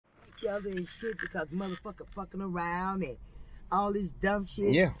each other and shit because motherfucker fucking around and all this dumb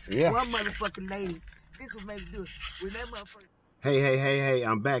shit. Yeah, yeah. One motherfucking lady, this will make me do it. When that motherfucker... Hey,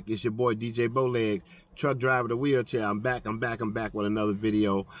 I'm back. It's your boy DJ Bowleg, truck driver, the wheelchair. I'm back with another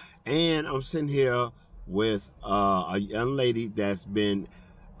video. And I'm sitting here with a young lady that's been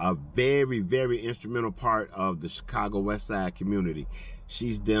a very, very instrumental part of the Chicago West Side community.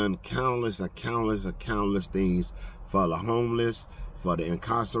 She's done countless things for the homeless, for the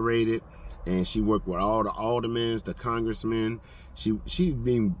incarcerated, and she worked with all the aldermen, the congressmen. She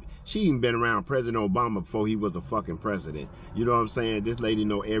even been around President Obama before he was a fucking president. You know what I'm saying? This lady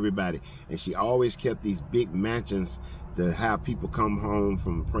know everybody, and she always kept these big mansions to have people come home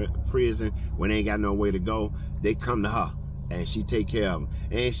from prison when they ain't got no way to go. They come to her, and she take care of them.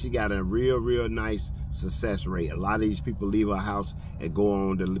 And she got a real nice success rate. A lot of these people leave her house and go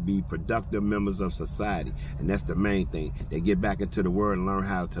on to be productive members of society, and that's the main thing. They get back into the world and learn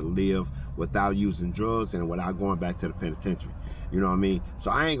how to live without using drugs and without going back to the penitentiary. You know what I mean?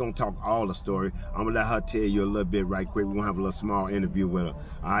 So I ain't gonna talk all the story. I'm gonna let her tell you a little bit right quick. We're gonna have a little small interview with her,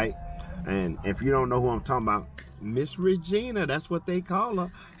 all right? And if you don't know who I'm talking about, Miss Regina, that's what they call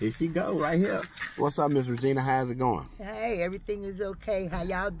her. Here she go, right here. What's up, Miss Regina? How's it going? Hey, everything is okay. How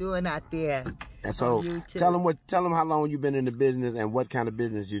y'all doing out there? And so, tell them how long you've been in the business and what kind of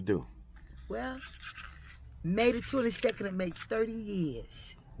business you do. Well, May the 22nd, it makes 30 years.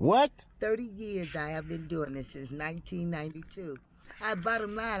 What? 30 years I have been doing this since 1992.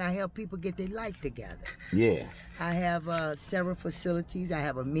 Bottom line, I help people get their life together. Yeah. I have several facilities. I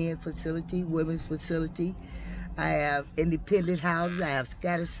have a men's facility, women's facility. I have independent houses. I have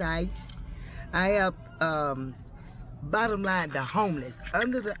scatter sites. I have, bottom line, the homeless.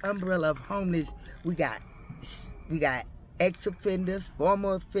 Under the umbrella of homeless, we got ex-offenders,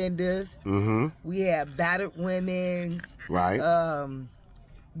 former offenders. Mm-hmm. We have battered women. Right.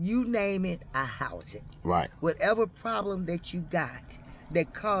 You name it, I house it. Right. Whatever problem that you got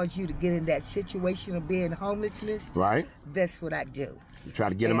that caused you to get in that situation of being homelessness, right? That's what I do. You try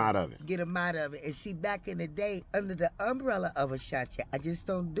to get them out of it. Get them out of it. And see, back in the day, under the umbrella of Ashanti, I just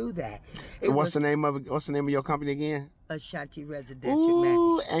don't do that. What's the name of your company again? Ashanti Residential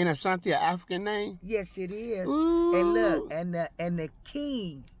Management. Ain't Ashanti an African name? Yes, it is. Ooh. And look, and the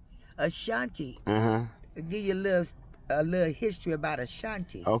king, Ashanti. I'll give you a little history about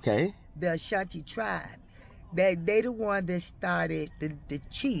Ashanti. Okay. The Ashanti tribe. They the one that started the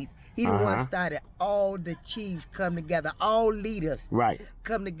chief. He the one started all the chiefs come together, all leaders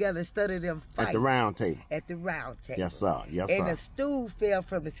come together instead of them fighting. At the round table. At the round table. Yes, sir. Yes, sir. And a stool fell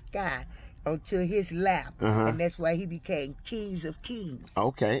from the sky onto his lap, and that's why he became kings of kings.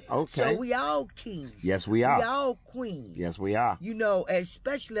 Okay, okay. So we all kings. Yes, we are. We all queens. Yes, we are. You know,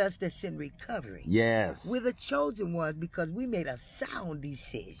 especially us that's in recovery. Yes. We're the chosen ones because we made a sound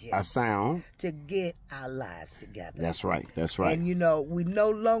decision. A sound? To get our lives together. That's right, that's right. And you know, we no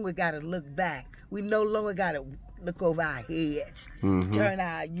longer got to look back. We no longer got to look over our heads, turn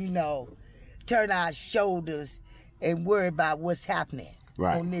our shoulders and worry about what's happening.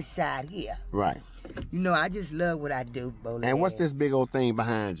 Right. On this side here. Right. You know, I just love what I do, Bowleg. And what's this big old thing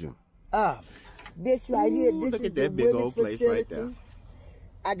behind you? This right here, this is the women's facility. Right there.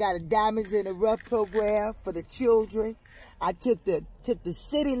 I got a Diamonds in the Rough program for the children. I took the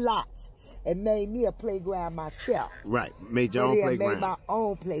city lots and made me a playground myself. Right. Made your own playground. Made my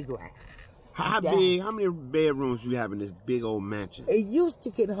own playground. How big? How many bedrooms you have in this big old mansion? It used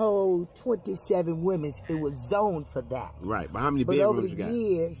to can hold 27 women. It was zoned for that. Right, but how many bedrooms you got? Over the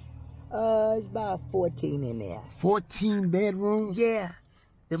years, it's about 14 in there. 14 bedrooms? Yeah.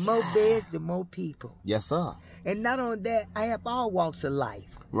 The more beds, the more people. Yes, sir. And not only that, I have all walks of life.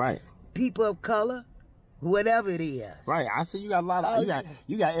 Right. People of color, whatever it is. Right. I see you got a lot of,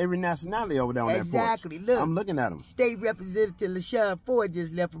 you got every nationality over there on that porch. Exactly. Look. I'm looking at them. State Representative LaShawn Ford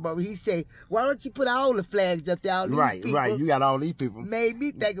just left from over. He said, why don't you put all the flags up there? All these people. Right. You got all these people. Made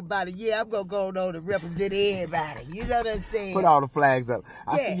me think about it. Yeah, I'm going to go on to represent everybody. You know what I'm saying? Put all the flags up.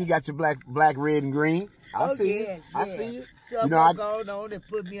 I see you got your black, red, and green. I see you. I see you. So I'm going to go on and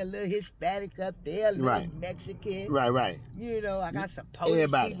put me a little Hispanic up there, a little Mexican. Right. You know, I got some Polish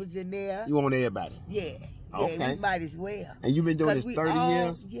people in there. You want everybody? Yeah. Okay. Yeah, we might as well. And you've been doing this 30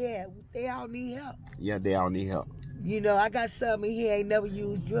 years? Yeah, they all need help. Yeah, they all need help. You know, I got some in here ain't never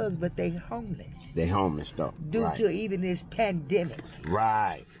used drugs, but they homeless. They homeless, though. Due to even this pandemic.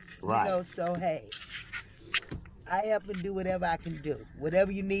 Right. You know, so hey, I help and do whatever I can do.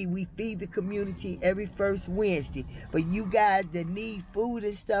 Whatever you need, we feed the community every first Wednesday. But you guys that need food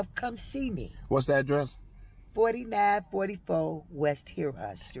and stuff, come see me. What's the address? 4944 West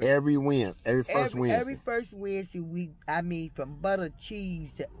Huron Street. Every Wednesday, every first Wednesday. Every first Wednesday, from butter, cheese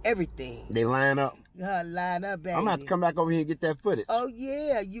to everything. They line up. Line up, baby. I'm gonna have to come back over here and get that footage. Oh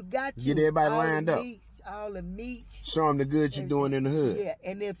yeah, you got to. Get everybody lined up. All the meats. Show them the good you're doing in the hood. Yeah,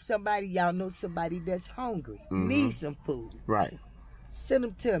 and if y'all know somebody that's hungry, needs some food. Right. Send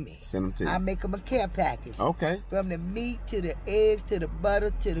them to me. Send them to you. I make them a care package. Okay. From the meat to the eggs to the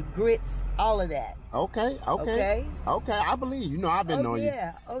butter to the grits, all of that. Okay. I believe you. I've been knowing you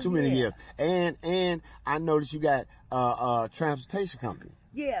too many years. And I noticed you got a transportation company.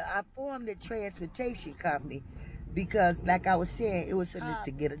 Yeah, I formed a transportation company because, like I was saying, it was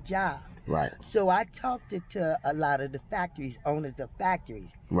to get a job. Right. So I talked to a lot of the owners of factories.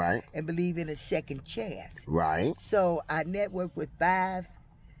 Right. And believe in a second chance. Right. So I network with 5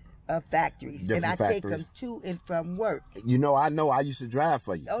 factories. Different and I factories. take them to and from work. I know I used to drive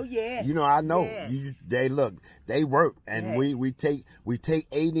for you. Oh yeah. I know. Yes. They work. And we take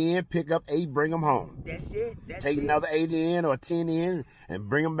 8 in, pick up 8, bring them home. That's it. Take another 8 in or 10 in and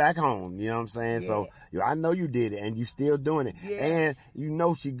bring them back home. You know what I'm saying? Yeah. So I know you did it and you still doing it. Yeah. And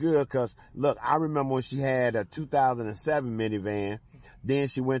she good because, look, I remember when she had a 2007 minivan. Then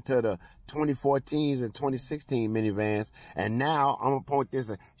she went to the 2014s and 2016 minivans. And now, I'm going to point this,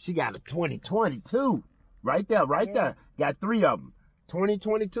 she got a 2022. Right there. Got 3 of them.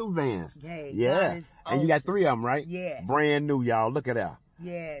 2022 vans. Hey, yeah. And you got 3 of them, right? Yeah. Brand new, y'all. Look at that.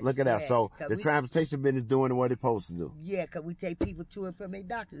 Yes. Look at that. So the transportation business doing what it's supposed to do. Yeah, because we take people to and from their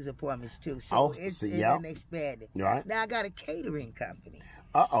doctor's appointments too. So it's been expanded. Right. Now I got a catering company.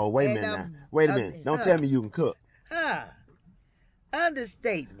 Wait a minute now. Wait a minute. Don't tell me you can cook.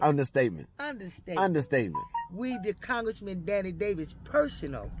 Understatement. We the Congressman Danny Davis'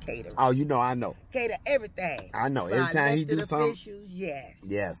 personal caterer. Oh, I know. Cater everything. I know. Every time he do something. Officials, yes.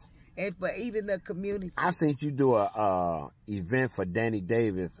 Yes. And for even the community. I seen you do a event for Danny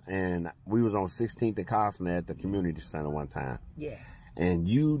Davis, and we was on 16th and Costner at the community center one time. Yeah. And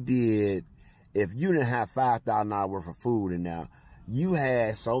you did, if you didn't have $5,000 worth of food in there, you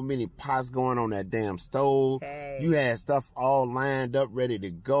had so many pots going on that damn stove. Hey. You had stuff all lined up, ready to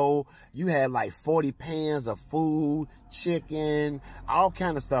go. You had like 40 pans of food, chicken, all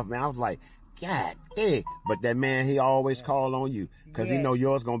kind of stuff, man. I was like, God dang. But that man, he always called on you because he know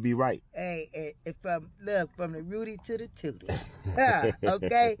yours going to be right. Hey, from the Rudy to the Tootie.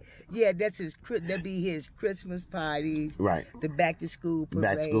 Okay? Yeah, that'd be his Christmas parties. Right. The back to school parade.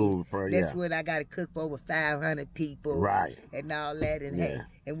 Back to school parade, That's when I got to cook for over 500 people. Right. And all that. And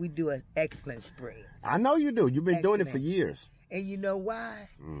and we do an excellent spread. I know you do. You've been doing it for years. And you know why?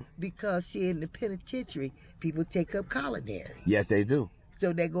 Because in the penitentiary, people take up culinary. Yes, they do.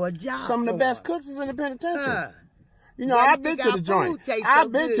 So they go a job. Some of the best cooks is in the penitentiary. I've been to the joint.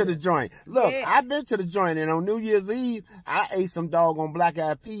 I've been to the joint. Look, I've been to the joint, and on New Year's Eve, I ate some doggone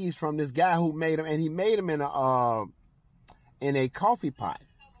black-eyed peas from this guy who made them, and he made them in a coffee pot.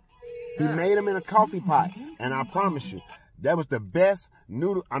 He made them in a coffee pot, and I promise you, that was the best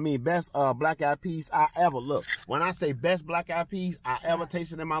black-eyed peas I ever looked. When I say best black-eyed peas I ever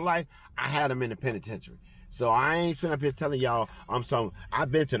tasted in my life, I had them in the penitentiary. So I ain't sitting up here telling y'all I've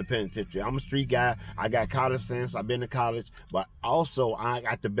been to the penitentiary. I'm a street guy. I got college sense. I've been to college, but also I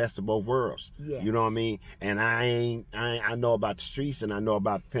got the best of both worlds. Yes. You know what I mean? And I know about the streets, and I know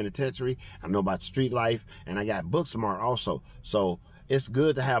about the penitentiary. I know about street life, and I got book smart also. So it's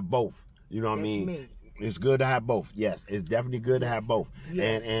good to have both. You know what I mean? It's good to have both. Yes, it's definitely good to have both.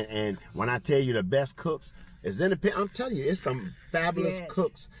 Yes. And when I tell you the best cooks is in the I'm telling you, it's some fabulous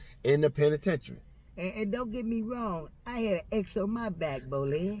cooks in the penitentiary. And don't get me wrong, I had an X on my back,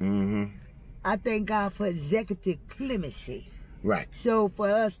 Bolin. I thank God for executive clemency. Right. So for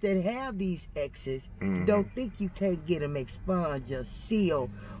us that have these X's, don't think you can't get them expunged or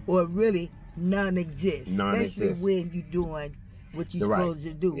sealed or really non-exist. Especially when you're doing what you're supposed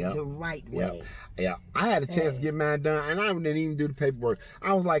to do the right way. Yeah. I had a chance to get mine done, and I didn't even do the paperwork.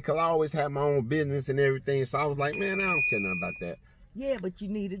 I was like, because I always had my own business and everything, so I was like, man, I don't care nothing about that. Yeah, but you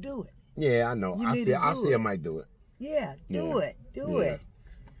need to do it. Yeah, I know. I still might do it. Yeah, do it. Do it.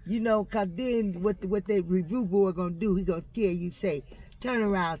 Because then what the review board going to do, he going to tell you, say, turn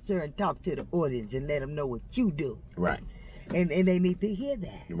around, sir, and talk to the audience and let them know what you do. Right. And they need to hear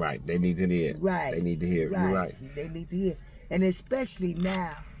that. Right. They need to hear it. Right. They need to hear it. You're right. They need to hear it. And especially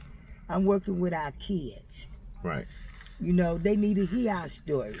now, I'm working with our kids. Right. They need to hear our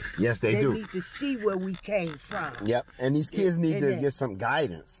stories. Yes, they do. They need to see where we came from. Yep. And these kids need to get some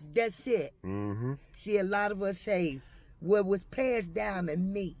guidance. That's it. See, a lot of us say, what was passed down to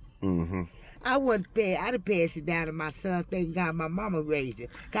me. I wouldn't pay. I'd have passed it down to my son. Thank God my mama raised it.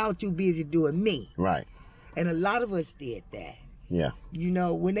 I was too busy doing me. Right. And a lot of us did that. Yeah. You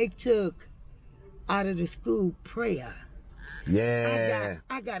know, when they took out of the school prayer. Yeah.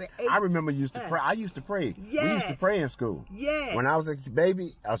 I got an 8. I remember used to pray. I used to pray. Yes. We used to pray in school. Yeah. When I was a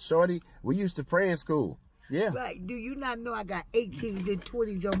baby, a shorty, we used to pray in school. Yeah. Right. Do you not know I got 18s and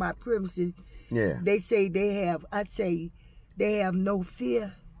 20s on my premises? Yeah. They say I say they have no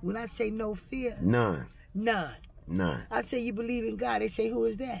fear. When I say no fear. None. None. None. I say you believe in God. They say, who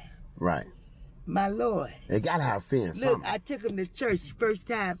is that? Right. My Lord. They gotta have fear in Look, something. I took them to church first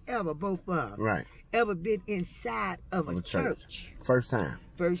time ever, both of them. Right. Ever been inside of a church. First time.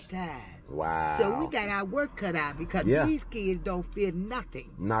 First time. Wow. So we got our work cut out because these kids don't fear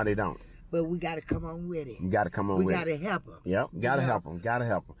nothing. No, they don't. But we got to come on with it. You got to come on with it. We got to help them. Yep. Got to help them. Got to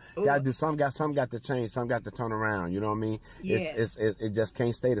help them. Got to do some. Some got to change. Some got to turn around. You know what I mean? Yeah. It just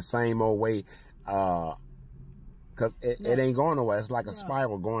can't stay the same old way. Because it ain't going nowhere. It's like a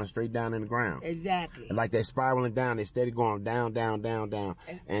spiral going straight down in the ground. Exactly. And like they're spiraling down. They steady going down, down, down, down.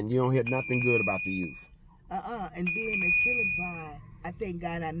 And you don't hear nothing good about the youth. And then the killing part, I thank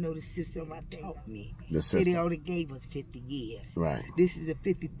God I know the system taught me. The system. They only gave us 50 years. Right. This is the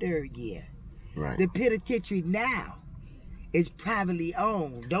 53rd year. Right. The penitentiary now is privately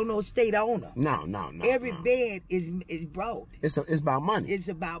owned. Don't no state owner. No. Every bed is broke. It's about money. It's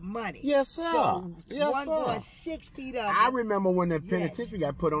about money. Yes, sir. So yes, one sir. going 6 feet up. I remember when the penitentiary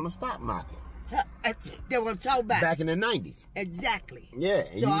got put on the stock market. That's what I'm talking about. Back in the 90s. Exactly. Yeah,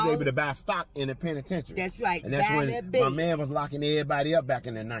 and So you was able to buy stock in the penitentiary. That's right. And that's Buy when that my man was locking everybody up back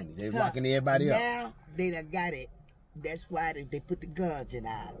in the 90s. They was locking everybody up. Now they done got it. That's why they put the guns in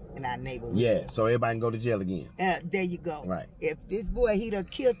our neighborhood. Yeah, so everybody can go to jail again. There you go. Right. If this boy, he done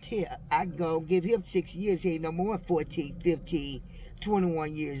killed him, I go give him 6 years. He ain't no more 14, 15,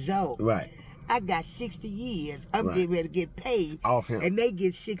 21 years old. Right. I got 60 years. I'm getting ready to get paid. Off him. And they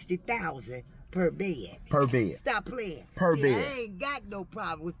get 60,000 per bed. Per bed. Stop playing. Per bed. I ain't got no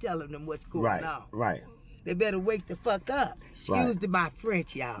problem with telling them what's going on. Right. They better wake the fuck up. Excuse my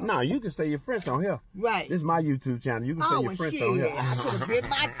French, y'all. No, you can say your French on here. Right. This is my YouTube channel. You can say your French on here. I could have been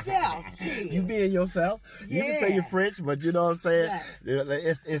myself. Shit. You being yourself. You can say your French, but you know what I'm saying?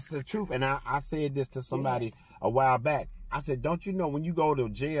 Right. It's the truth. And I said this to somebody a while back. I said, don't you know when you go to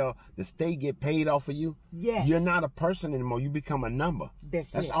jail, the state get paid off of you? Yes. You're not a person anymore. You become a number.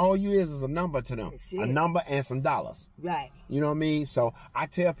 That's it. all you is a number to them. A number and some dollars. Right. You know what I mean? So I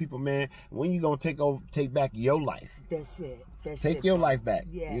tell people, man, when you gonna take back your life? That's it. Take your life back.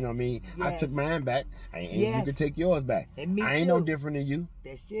 Yes. You know what I mean? Yes. I took mine back, and you can take yours back. And me I ain't too. no different than you.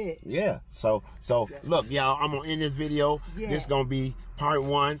 That's it. Yeah. So look, y'all, I'm gonna end this video. This gonna be part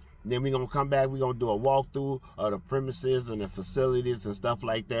 1. Then we're going to come back. We're going to do a walkthrough of the premises and the facilities and stuff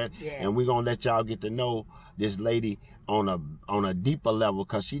like that. Yeah. And we're going to let y'all get to know this lady on a deeper level,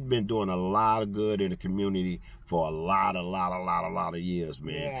 because she's been doing a lot of good in the community for a lot of years,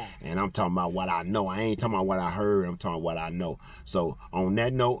 man. Yeah. And I'm talking about what I know. I ain't talking about what I heard. I'm talking about what I know. So on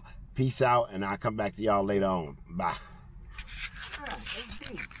that note, peace out, and I'll come back to y'all later on. Bye.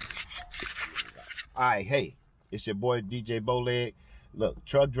 All right, hey, it's your boy DJ Bowleg. Look,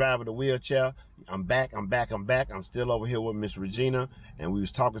 truck driver, the wheelchair. I'm back. I'm still over here with Miss Regina, and we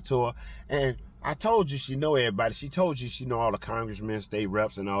was talking to her. And I told you she know everybody. She told you she know all the congressmen, state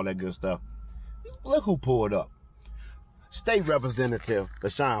reps, and all that good stuff. Look who pulled up. State Representative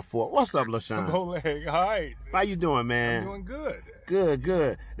LaShawn Fort. What's up, LaShawn? Bowleg, hi. How you doing, man? I'm doing good.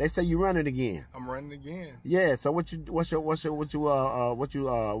 Good. They say you running again. I'm running again. Yeah. So what's your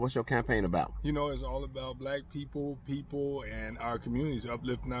campaign about? You know, it's all about black people, and our communities,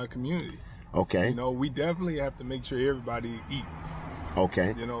 uplifting our community. Okay. You know, we definitely have to make sure everybody eats.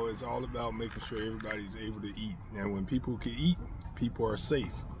 Okay. You know, it's all about making sure everybody's able to eat. And when people can eat, people are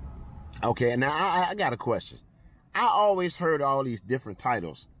safe. Okay. Now I got a question. I always heard all these different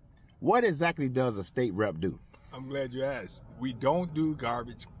titles. What exactly does a state rep do? I'm glad you asked. We don't do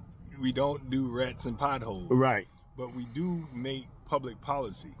garbage. We don't do rats and potholes. Right. But we do make public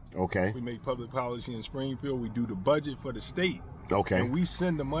policy. Okay. We make public policy in Springfield. We do the budget for the state. Okay. And we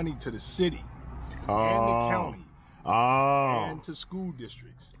send the money to the city and the county and to school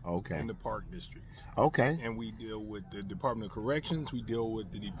districts. Okay. And the park districts. Okay. And we deal with the Department of Corrections. We deal with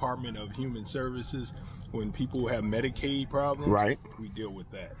the Department of Human Services. When people have Medicaid problems, right, we deal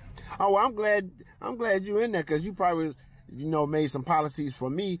with that. Oh, well, I'm glad you're in there, because you probably, made some policies for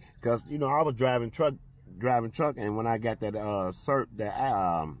me, because, I was driving truck, and when I got that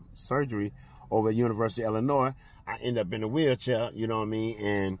surgery over at University of Illinois, I ended up in a wheelchair, you know what I mean?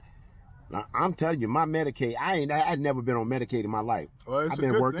 And I'm telling you, my Medicaid, I'd never been on Medicaid in my life. Well, I've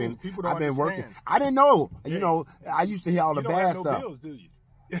been working. People don't understand. I didn't know. Yeah. I used to hear all the bad stuff. You don't have no bills, do you?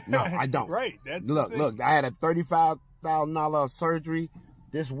 No, I don't. Right. That's look. I had a $35,000 surgery.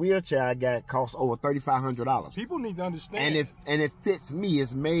 This wheelchair I got costs over $3,500. People need to understand. And it fits me.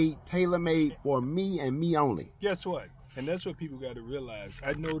 It's made, tailor-made for me and me only. Guess what? And that's what people got to realize.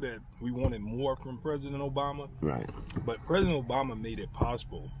 I know that we wanted more from President Obama. Right. But President Obama made it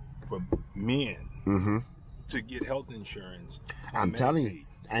possible for men to get health insurance. I'm telling you.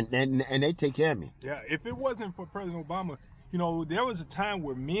 And they take care of me. Yeah. If it wasn't for President Obama, you know, there was a time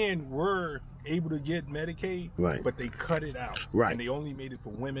where men were able to get Medicaid, right, but they cut it out. Right. And they only made it for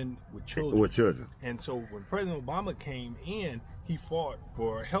women with children. With children. And so when President Obama came in, he fought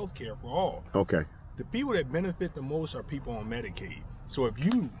for health care for all. Okay. The people that benefit the most are people on Medicaid. So if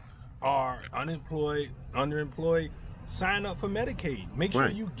you are unemployed, underemployed, sign up for Medicaid. Make sure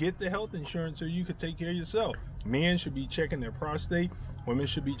you get the health insurance so you can take care of yourself. Men should be checking their prostate. Women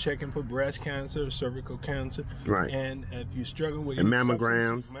should be checking for breast cancer, cervical cancer. Right. And if you're struggling with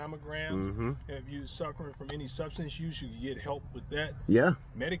mammograms. If you're suffering from any substance use, you can get help with that. Yeah.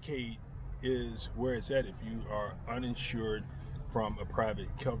 Medicaid is where it's at if you are uninsured from a private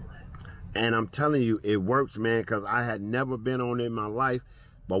cover. And I'm telling you, it works, man, because I had never been on it in my life.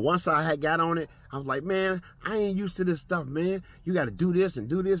 But once I had got on it, I was like, man, I ain't used to this stuff, man. You got to do this and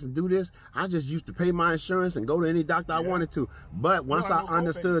do this and do this. I just used to pay my insurance and go to any doctor I wanted to. But once I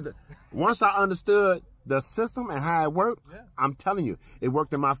understood the system and how it worked, I'm telling you, it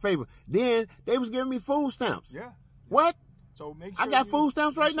worked in my favor. Then they was giving me food stamps. Yeah. What? So make sure I got food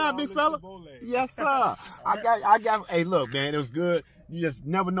stamps right now, big fella. Yes, sir. I got. Hey, look, man, it was good. You just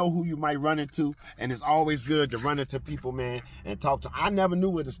never know who you might run into, and it's always good to run into people, man, and talk to. I never knew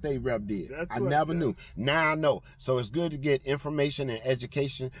what the state rep did. I never knew. Now I know. So it's good to get information and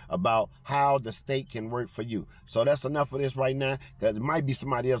education about how the state can work for you. So that's enough of this right now, because it might be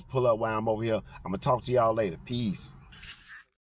somebody else pull up while I'm over here. I'm gonna talk to y'all later. Peace.